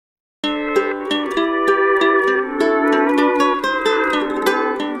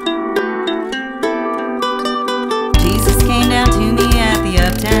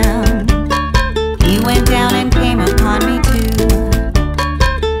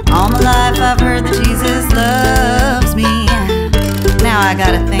I've heard that Jesus loves me. Now I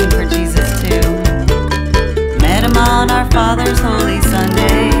got a thing for Jesus too. Met him on our Father's Holy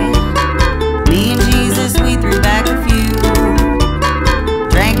Sunday. Me and Jesus, we threw back a few.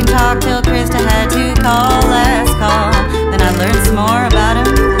 Drank and talked till Krista had to call last call. Then I learned some more about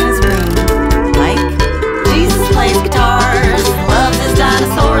him in his room. Like, Jesus plays guitars, loves his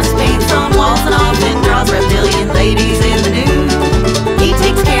dinosaurs, paints on walls and often draws reptilian ladies in the nude. He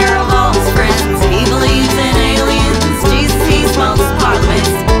takes care of all his friends, he believes in aliens. Jesus, he smokes parliaments,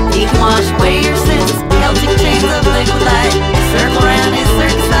 he can wash away your sins. Celtic chains of liquid light circle around his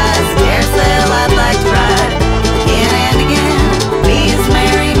circus eyes. Carousel I'd like to ride again and again. Be his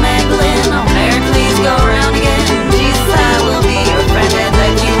Mary Magdalene, oh Mary please go around again. Jesus, I will be your friend and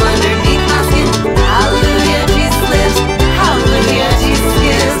let you underneath my skin. Hallelujah, Jesus lives, hallelujah, Jesus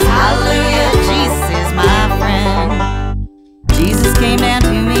gives, hallelujah, Jesus is my friend. Jesus came down to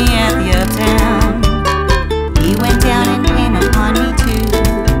me at the uptown. He went down and came upon me too.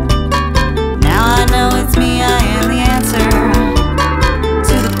 Now I know it's me, I am the answer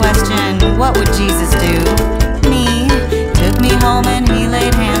to the question, what would Jesus do? Me, took me home and he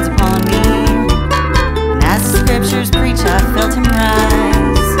laid hands upon me. And as the scriptures preach, I felt him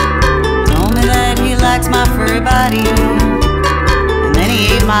rise. Told me that he likes my furry body. And then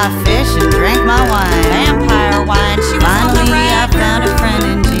he ate my fish and drank my wine. Vampire wine, she was finally I found a friend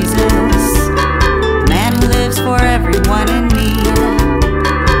in Jesus, a man who lives for everyone in need.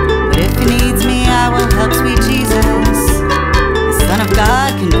 But if he needs me, I will help sweet Jesus. The Son of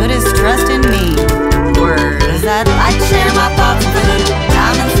God can put his trust in me. Word, as I'd like to share my thoughts and food.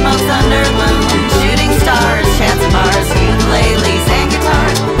 Diamond smokes under the moon, shooting stars, chats and bars, ukuleles and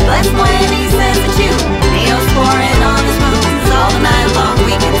guitars. Bless when he says that you, Neosporin on his moons. All the night long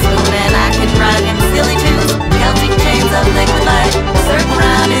we can spoon and I can write him silly tunes. Celtic chains of liquid light circle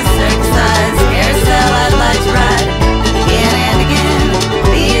around his circus eyes. Carousel I'd like to ride again and again.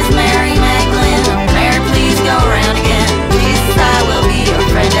 Be his Mary Magdalene, oh Mary please go around again. Jesus, I will be your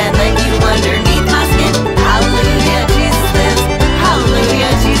friend and let you underneath my skin. Hallelujah, Jesus lives,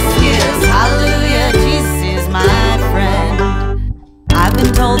 hallelujah, Jesus gives, hallelujah, Jesus is my friend. I've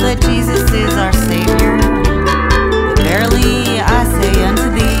been told that Jesus is our Savior, but verily I say unto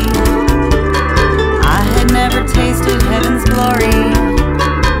thee, I had never tasted heaven's glory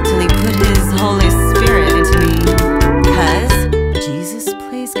till he put his Holy Spirit into me. 'Cause Jesus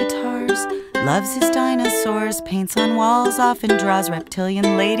plays guitars, loves his dinosaurs, paints on walls, often draws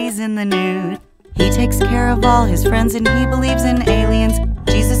reptilian ladies in the nude. He takes care of all his friends and he believes in aliens.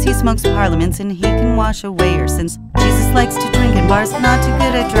 Jesus, he smokes parliaments and he can wash away your sins. Jesus likes to drink in bars, not too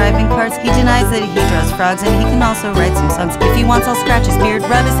good at driving cars. He denies that he draws frogs and he can also write some songs. If he wants, I'll scratch his beard,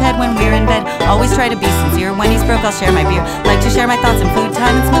 rub his head when we're in bed. Always try to be sincere, when he's broke I'll share my beer. Like to share my thoughts and food,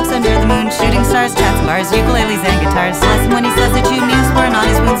 time and smokes under the moon. Shooting stars, chats and bars, ukuleles and guitars. Bless him when he says that you Neosporin on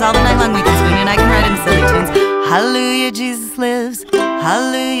his wounds. All the night long we can spoon and I can write him silly tunes. Hallelujah, Jesus lives,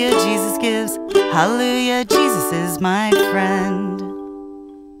 hallelujah, Jesus gives, hallelujah, Jesus is my friend.